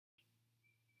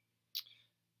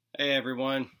Hey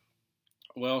everyone,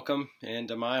 welcome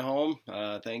into my home.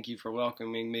 Thank you for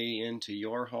welcoming me into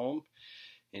your home,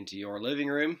 into your living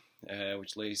room,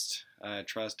 which at least I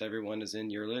trust everyone is in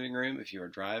your living room. If you are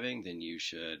driving, then you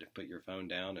should put your phone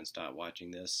down and stop watching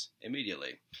this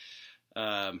immediately.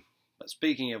 But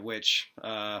speaking of which,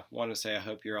 I want to say I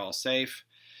hope you're all safe,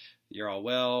 you're all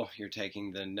well, you're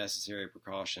taking the necessary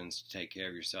precautions to take care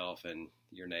of yourself and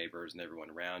your neighbors and everyone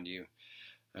around you.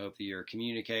 I hope that you're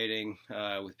communicating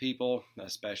with people,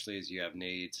 especially as you have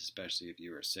needs, especially if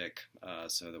you are sick,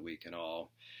 so that we can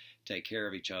all take care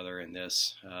of each other in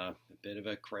this bit of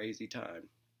a crazy time.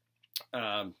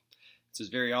 This is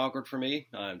very awkward for me.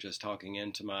 I'm just talking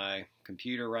into my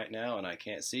computer right now and I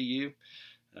can't see you.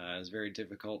 It's very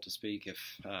difficult to speak if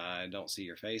I don't see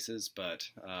your faces, but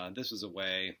this was a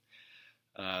way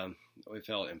we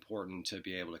felt important to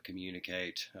be able to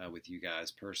communicate with you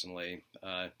guys personally.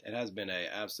 It has been an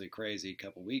absolutely crazy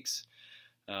couple weeks.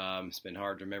 It's been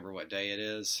hard to remember what day it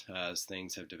is as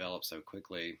things have developed so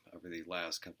quickly over these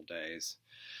last couple days.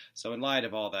 So in light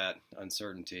of all that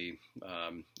uncertainty,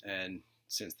 and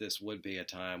since this would be a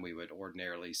time we would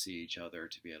ordinarily see each other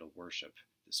to be able to worship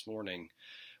this morning,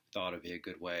 we thought it would be a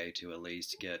good way to at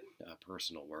least get a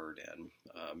personal word in.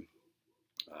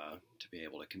 To be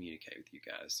able to communicate with you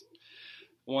guys.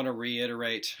 I want to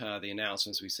reiterate the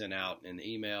announcements we sent out in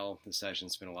the email. The session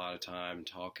spent a lot of time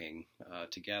talking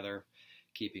together,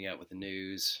 keeping up with the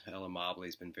news. Ellen Mobley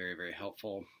has been very, very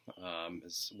helpful,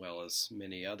 as well as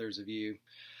many others of you.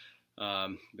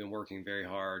 Been working very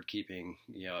hard, keeping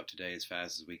up to date as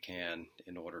fast as we can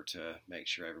in order to make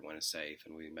sure everyone is safe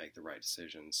and we make the right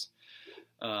decisions.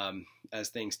 As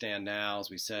things stand now, as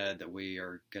we said, that we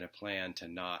are going to plan to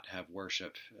not have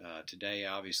worship today,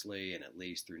 obviously, and at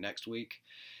least through next week.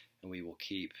 And we will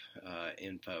keep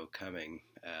info coming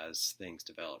as things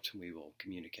develop. We will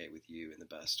communicate with you in the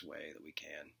best way that we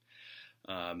can.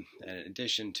 And in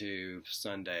addition to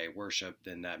Sunday worship,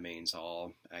 then that means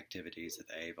all activities at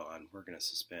the Avon we're going to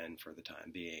suspend for the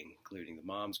time being, including the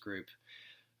moms group,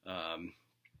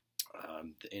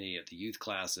 any of the youth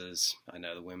classes. I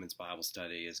know the women's Bible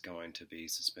study is going to be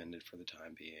suspended for the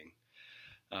time being.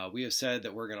 We have said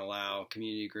that we're going to allow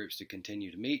community groups to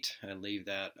continue to meet and leave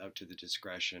that up to the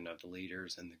discretion of the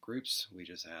leaders and the groups. We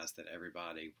just ask that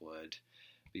everybody would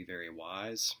be very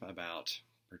wise about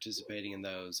participating in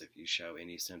those. If you show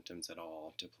any symptoms at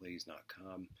all, to please not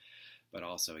come. But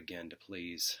also, again, to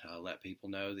please let people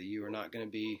know that you are not going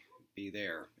to be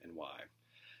there and why.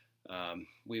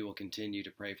 We will continue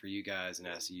to pray for you guys and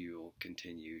ask you will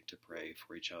continue to pray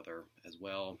for each other as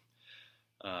well.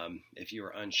 If you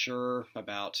are unsure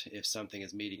about if something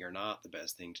is meeting or not, the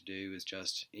best thing to do is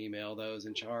just email those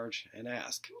in charge and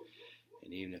ask.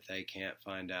 And even if they can't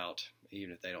find out,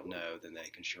 even if they don't know, then they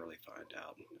can surely find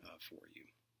out for you.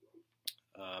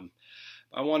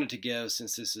 I wanted to give,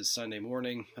 since this is Sunday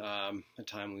morning, a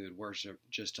time we would worship,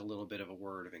 just a little bit of a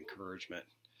word of encouragement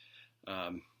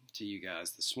to you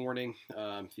guys this morning.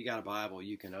 If you got a Bible,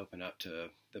 you can open up to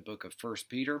the book of 1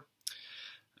 Peter.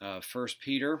 1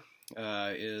 Peter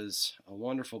is a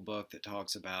wonderful book that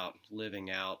talks about living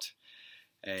out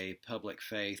a public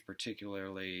faith,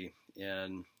 particularly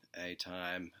in a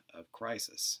time of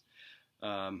crisis.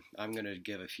 I'm going to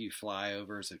give a few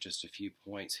flyovers of just a few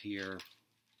points here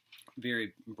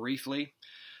very briefly.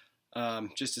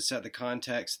 Just to set the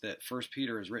context that 1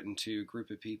 Peter is written to a group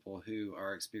of people who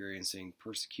are experiencing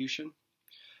persecution,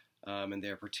 and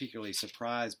they're particularly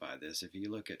surprised by this. If you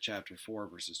look at chapter 4,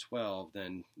 verses 12,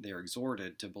 then they're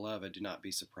exhorted to, beloved, do not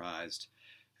be surprised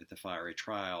at the fiery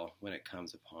trial when it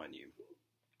comes upon you.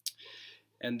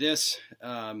 And this,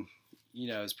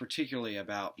 is particularly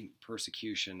about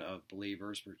persecution of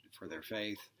believers for their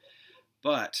faith.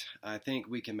 But I think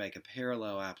we can make a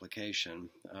parallel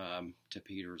application to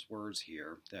Peter's words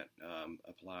here that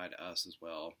apply to us as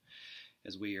well,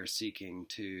 as we are seeking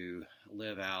to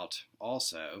live out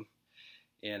also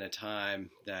in a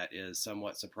time that is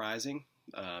somewhat surprising.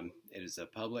 It is a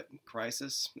public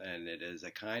crisis, and it is a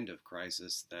kind of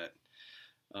crisis that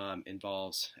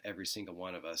involves every single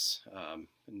one of us,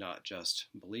 not just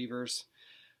believers.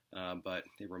 But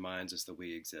it reminds us that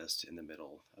we exist in the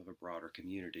middle of a broader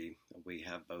community. We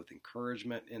have both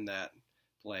encouragement in that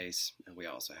place, and we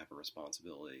also have a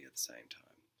responsibility at the same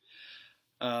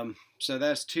time. So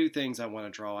that's two things I want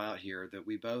to draw out here, that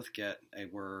we both get a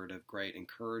word of great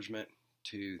encouragement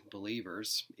to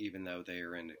believers, even though they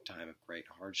are in a time of great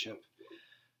hardship,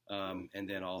 and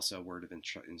then also a word of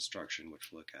instruction,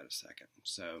 which we'll look at in a second.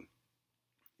 So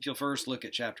if you'll first look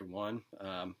at chapter 1,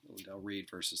 I'll read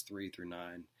verses 3 through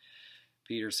 9.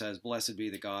 Peter says, "Blessed be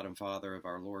the God and Father of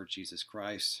our Lord Jesus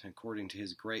Christ. According to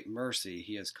his great mercy,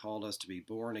 he has called us to be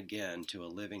born again to a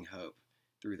living hope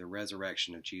through the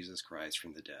resurrection of Jesus Christ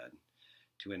from the dead,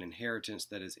 to an inheritance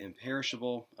that is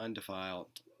imperishable,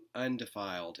 undefiled,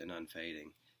 and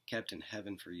unfading, kept in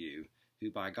heaven for you,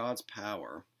 who by God's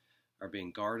power are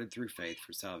being guarded through faith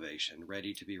for salvation,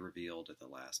 ready to be revealed at the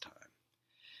last time.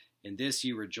 In this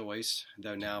you rejoice,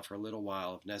 though now for a little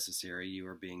while, if necessary, you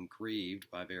are being grieved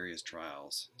by various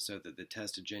trials, so that the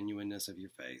tested genuineness of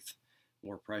your faith,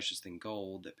 more precious than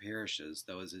gold that perishes,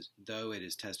 though it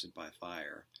is tested by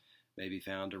fire, may be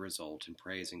found to result in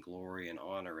praise and glory and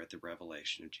honor at the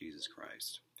revelation of Jesus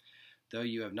Christ. Though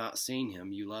you have not seen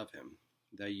him, you love him.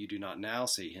 Though you do not now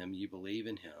see him, you believe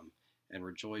in him, and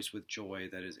rejoice with joy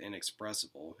that is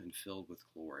inexpressible and filled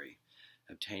with glory,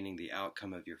 obtaining the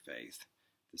outcome of your faith,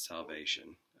 the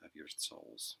salvation of your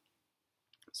souls."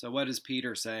 So what is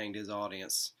Peter saying to his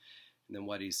audience, and then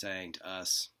what he's saying to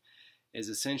us, is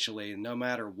essentially, no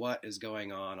matter what is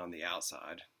going on the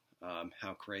outside,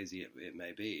 how crazy it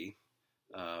may be,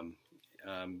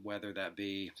 whether that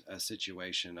be a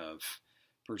situation of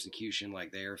persecution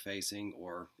like they are facing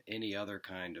or any other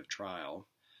kind of trial,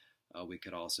 we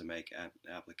could also make an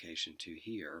application to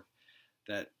here,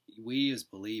 that we as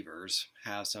believers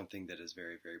have something that is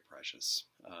very, very precious.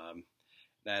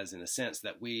 That is in a sense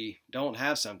that we don't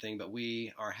have something, but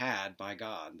we are had by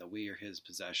God, that we are his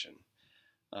possession,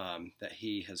 that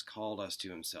he has called us to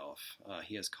himself.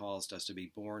 He has caused us to be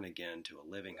born again to a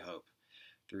living hope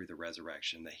through the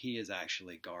resurrection, that he is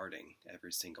actually guarding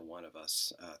every single one of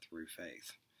us through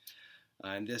faith.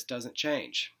 And this doesn't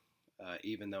change,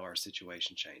 even though our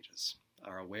situation changes.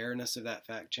 Our awareness of that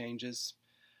fact changes,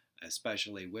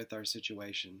 especially with our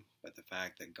situation, but the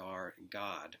fact that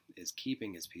God is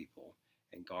keeping his people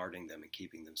and guarding them and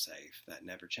keeping them safe, that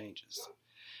never changes.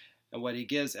 And what he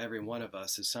gives every one of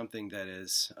us is something that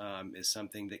is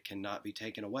something that cannot be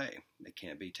taken away. It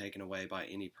can't be taken away by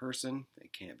any person.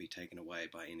 It can't be taken away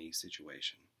by any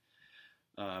situation.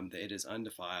 It is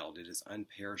undefiled. It is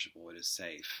unperishable. It is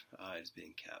safe. It is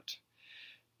being kept.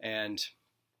 And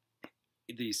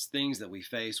these things that we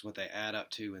face, what they add up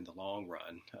to in the long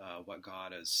run, what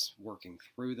God is working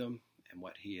through them, and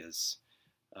what he is,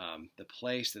 the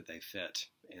place that they fit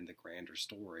in the grander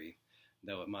story,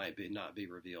 though it might not be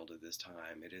revealed at this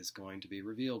time, it is going to be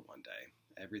revealed one day.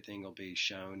 Everything will be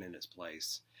shown in its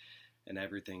place, and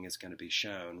everything is going to be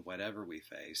shown, whatever we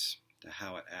face, to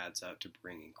how it adds up to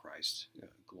bringing Christ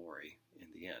glory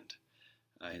in the end.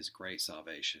 His great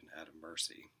salvation out of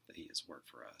mercy that he has worked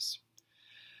for us.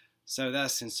 So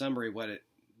that's, in summary,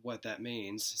 what that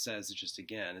means, says just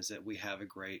again, is that we have a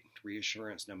great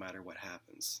reassurance no matter what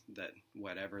happens, that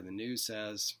whatever the news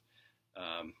says,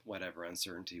 whatever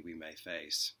uncertainty we may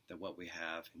face, that what we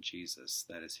have in Jesus,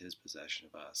 that is his possession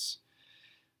of us,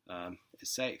 is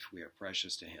safe. We are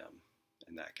precious to him,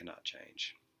 and that cannot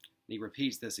change. And he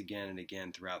repeats this again and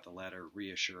again throughout the letter,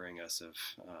 reassuring us of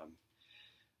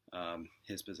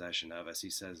his possession of us. He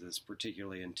says this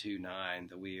particularly in 2:9,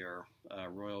 that we are a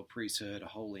royal priesthood, a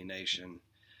holy nation,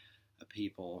 a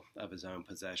people of his own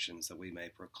possessions, that we may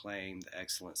proclaim the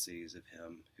excellencies of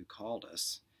him who called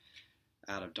us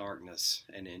out of darkness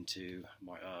and into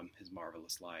his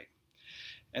marvelous light.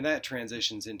 And that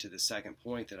transitions into the second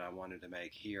point that I wanted to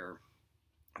make here,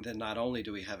 that not only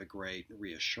do we have a great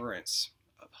reassurance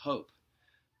of hope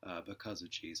because of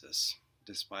Jesus,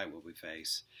 despite what we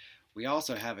face, we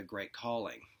also have a great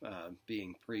calling,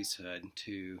 being priesthood,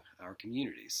 to our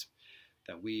communities,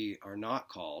 that we are not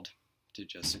called to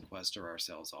just sequester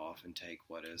ourselves off and take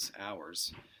what is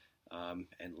ours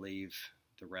and leave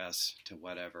the rest to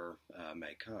whatever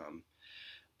may come,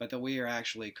 but that we are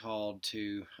actually called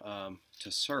to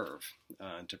serve,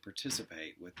 to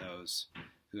participate with those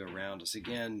who are around us.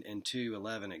 Again, in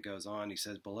 2:11 it goes on, he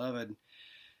says, "Beloved,"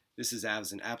 this is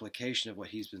as an application of what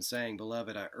he's been saying,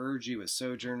 "Beloved, I urge you as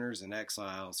sojourners and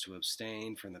exiles to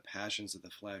abstain from the passions of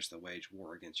the flesh that wage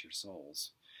war against your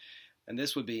souls." And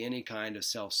this would be any kind of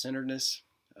self-centeredness.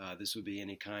 This would be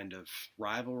any kind of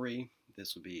rivalry.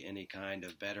 This would be any kind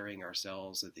of bettering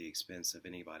ourselves at the expense of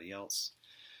anybody else.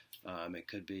 It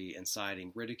could be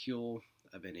inciting ridicule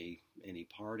of any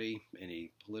party,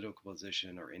 any political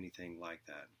position, or anything like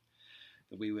that.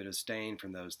 That we would abstain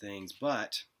from those things.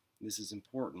 But, this is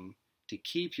important, to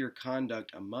keep your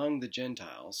conduct among the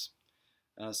Gentiles,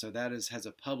 so that has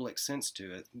a public sense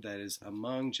to it, that is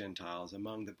among Gentiles,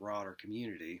 among the broader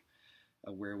community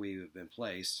where we have been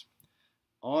placed,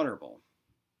 honorable,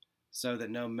 so that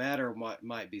no matter what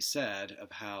might be said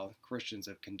of how Christians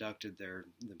have conducted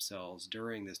themselves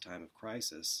during this time of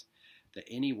crisis, that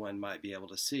anyone might be able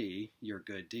to see your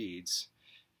good deeds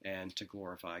and to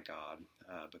glorify God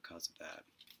because of that.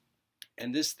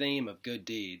 And this theme of good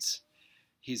deeds,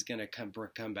 he's going to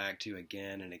come back to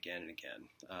again and again and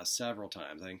again, several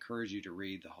times. I encourage you to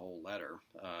read the whole letter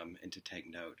and to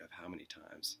take note of how many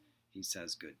times he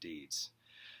says good deeds.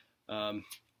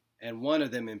 And one of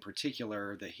them in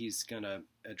particular that he's going to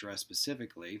address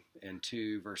specifically in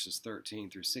 2 verses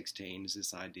 13 through 16 is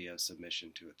this idea of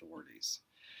submission to authorities.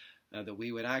 That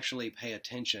we would actually pay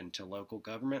attention to local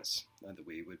governments, that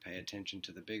we would pay attention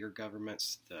to the bigger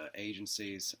governments, the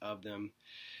agencies of them,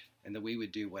 and that we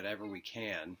would do whatever we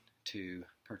can to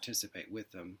participate with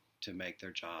them to make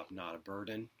their job not a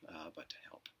burden, but to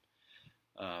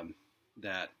help.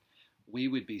 That we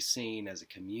would be seen as a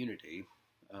community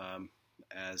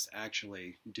as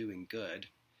actually doing good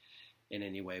in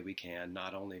any way we can,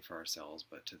 not only for ourselves,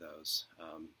 but to those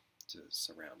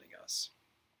surrounding us.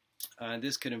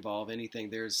 This could involve anything.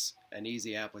 There's an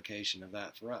easy application of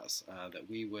that for us, that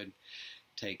we would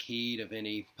take heed of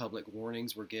any public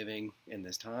warnings we're giving in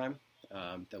this time,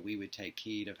 that we would take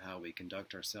heed of how we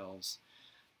conduct ourselves,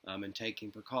 and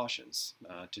taking precautions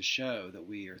to show that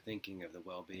we are thinking of the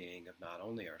well-being of not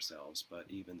only ourselves, but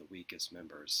even the weakest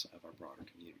members of our broader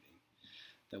community.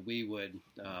 That we would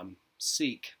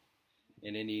seek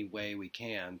in any way we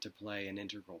can to play an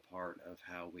integral part of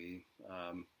how we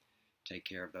take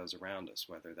care of those around us,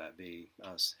 whether that be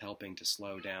us helping to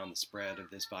slow down the spread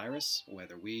of this virus,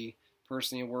 whether we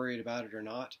personally are worried about it or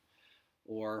not,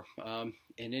 or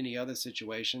in any other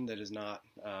situation that is not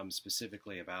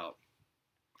specifically about,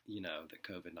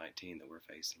 the COVID-19 that we're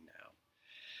facing now.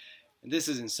 And this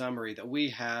is in summary that we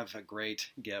have a great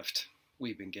gift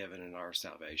we've been given in our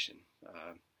salvation.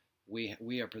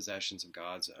 We are possessions of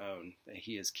God's own.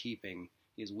 He is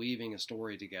weaving a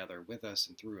story together with us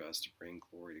and through us to bring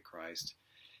glory to Christ.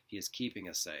 He is keeping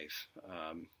us safe.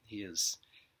 He has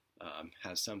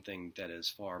something that is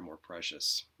far more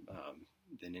precious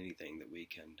than anything that we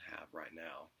can have right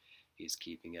now. He's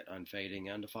keeping it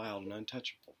unfading, undefiled, and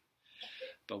untouchable.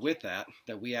 But with that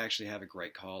we actually have a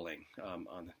great calling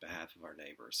on behalf of our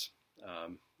neighbors,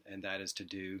 and that is to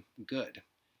do good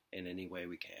in any way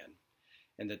we can.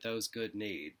 And that those good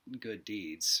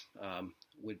deeds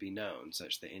would be known,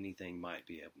 such that anything might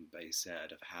be able to be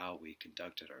said of how we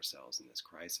conducted ourselves in this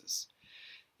crisis.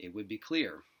 It would be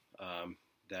clear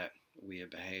that we have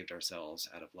behaved ourselves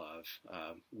out of love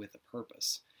with a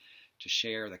purpose to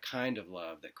share the kind of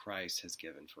love that Christ has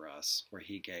given for us, where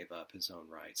he gave up his own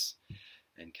rights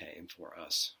and came for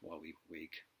us while we were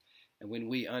weak. And when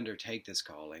we undertake this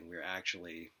calling, we're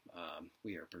actually,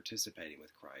 we are participating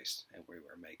with Christ, and we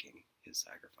are making his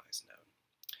sacrifice known.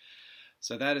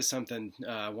 So that is something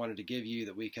I wanted to give you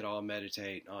that we could all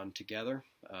meditate on together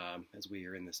as we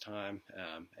are in this time.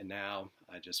 And now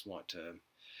I just want to,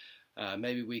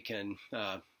 maybe we can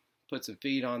put some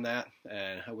feet on that,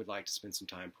 and I would like to spend some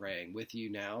time praying with you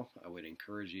now. I would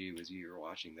encourage you, as you are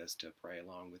watching this, to pray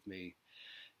along with me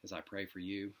as I pray for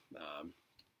you.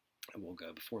 And we'll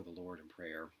go before the Lord in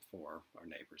prayer for our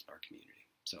neighbors in our community.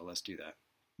 So let's do that.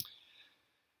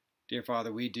 Dear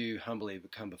Father, we do humbly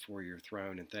come before your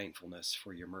throne in thankfulness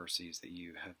for your mercies that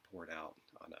you have poured out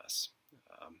on us.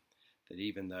 That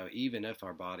even if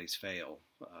our bodies fail,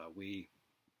 we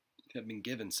have been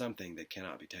given something that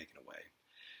cannot be taken away.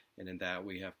 And in that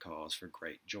we have cause for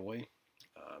great joy,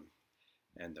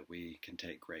 and that we can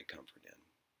take great comfort in.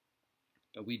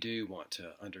 But we do want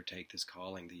to undertake this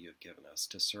calling that you have given us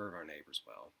to serve our neighbors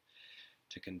well,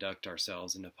 to conduct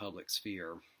ourselves in a public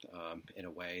sphere in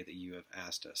a way that you have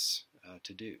asked us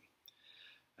to do.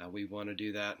 We want to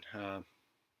do that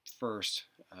first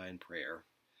in prayer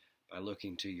by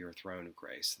looking to your throne of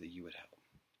grace that you would help.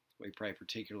 We pray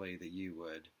particularly that you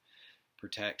would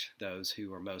protect those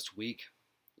who are most weak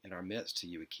in our midst, that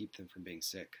you would keep them from being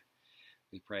sick.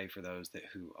 We pray for those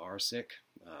who are sick,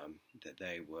 that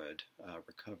they would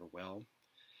recover well.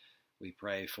 We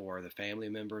pray for the family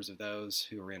members of those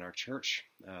who are in our church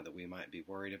that we might be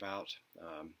worried about,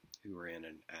 who are in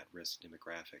an at-risk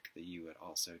demographic, that you would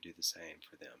also do the same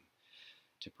for them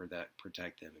to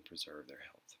protect them and preserve their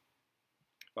health.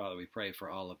 Father, we pray for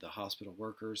all of the hospital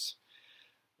workers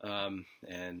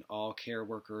and all care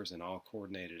workers and all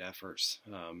coordinated efforts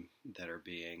that are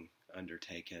being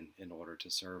undertaken in order to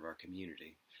serve our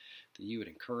community, that you would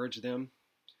encourage them.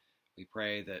 We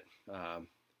pray that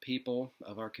people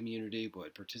of our community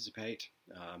would participate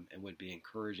and would be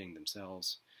encouraging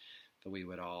themselves, that we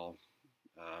would all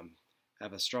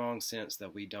have a strong sense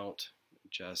that we don't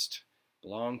just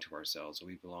belong to ourselves, but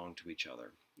we belong to each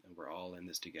other, and we're all in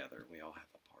this together. We all have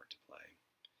a part to play.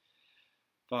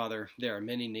 Father, there are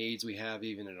many needs we have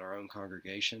even in our own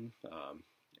congregation,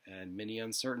 and many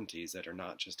uncertainties that are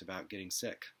not just about getting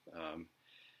sick.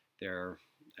 There are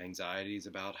anxieties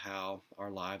about how our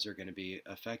lives are going to be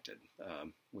affected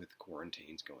with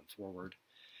quarantines going forward.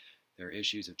 There are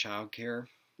issues of childcare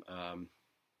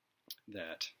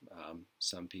that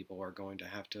some people are going to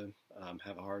have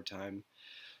a hard time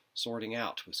sorting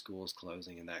out with schools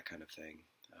closing and that kind of thing,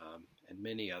 and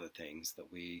many other things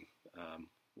that we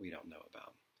don't know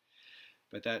about.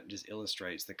 But that just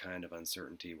illustrates the kind of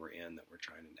uncertainty we're in that we're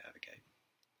trying to navigate.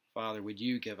 Father, would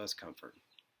you give us comfort?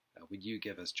 Would you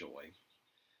give us joy?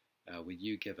 Would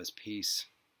you give us peace?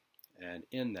 And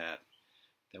in that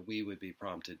we would be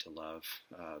prompted to love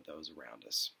those around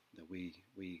us, that we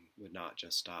would not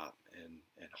just stop and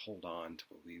hold on to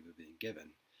what we were being given,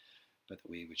 but that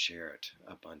we would share it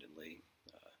abundantly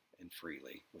and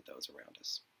freely with those around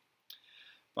us.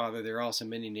 Father, there are also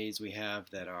many needs we have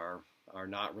that are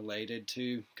not related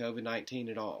to COVID-19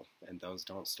 at all, and those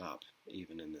don't stop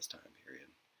even in this time period.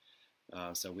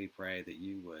 So we pray that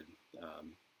you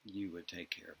would take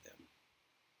care of them.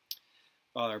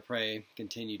 Father, I pray,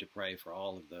 continue to pray for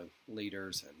all of the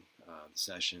leaders and the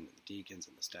session, and the deacons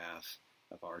and the staff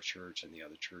of our church and the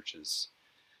other churches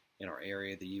in our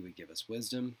area, that you would give us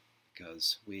wisdom,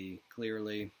 because we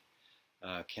clearly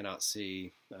cannot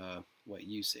see what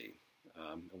you see,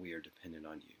 and we are dependent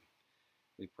on you.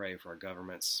 We pray for our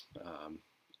governments,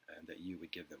 and that you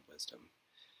would give them wisdom,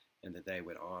 and that they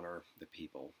would honor the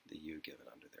people that you have given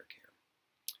under their care.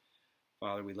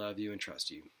 Father, we love you and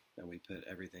trust you, and we put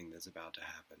everything that's about to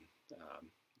happen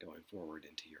going forward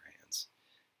into your hands.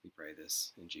 We pray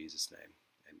this in Jesus' name.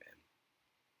 Amen.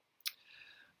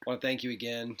 I want to thank you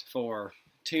again for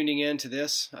tuning in to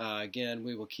this. Again,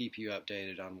 we will keep you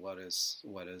updated on what is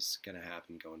going to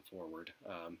happen going forward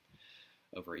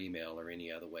over email or any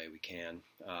other way we can.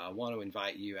 I want to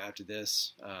invite you after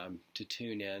this to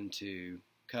tune in to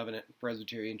Covenant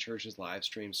Presbyterian Church's live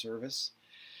stream service.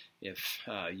 If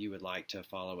you would like to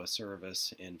follow a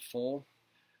service in full,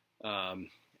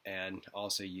 and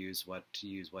also use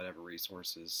whatever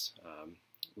resources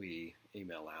we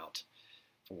email out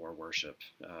for worship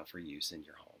for use in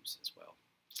your homes as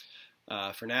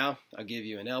well. For now, I'll give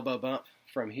you an elbow bump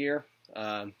from here.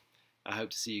 I hope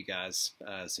to see you guys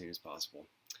as soon as possible.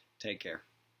 Take care.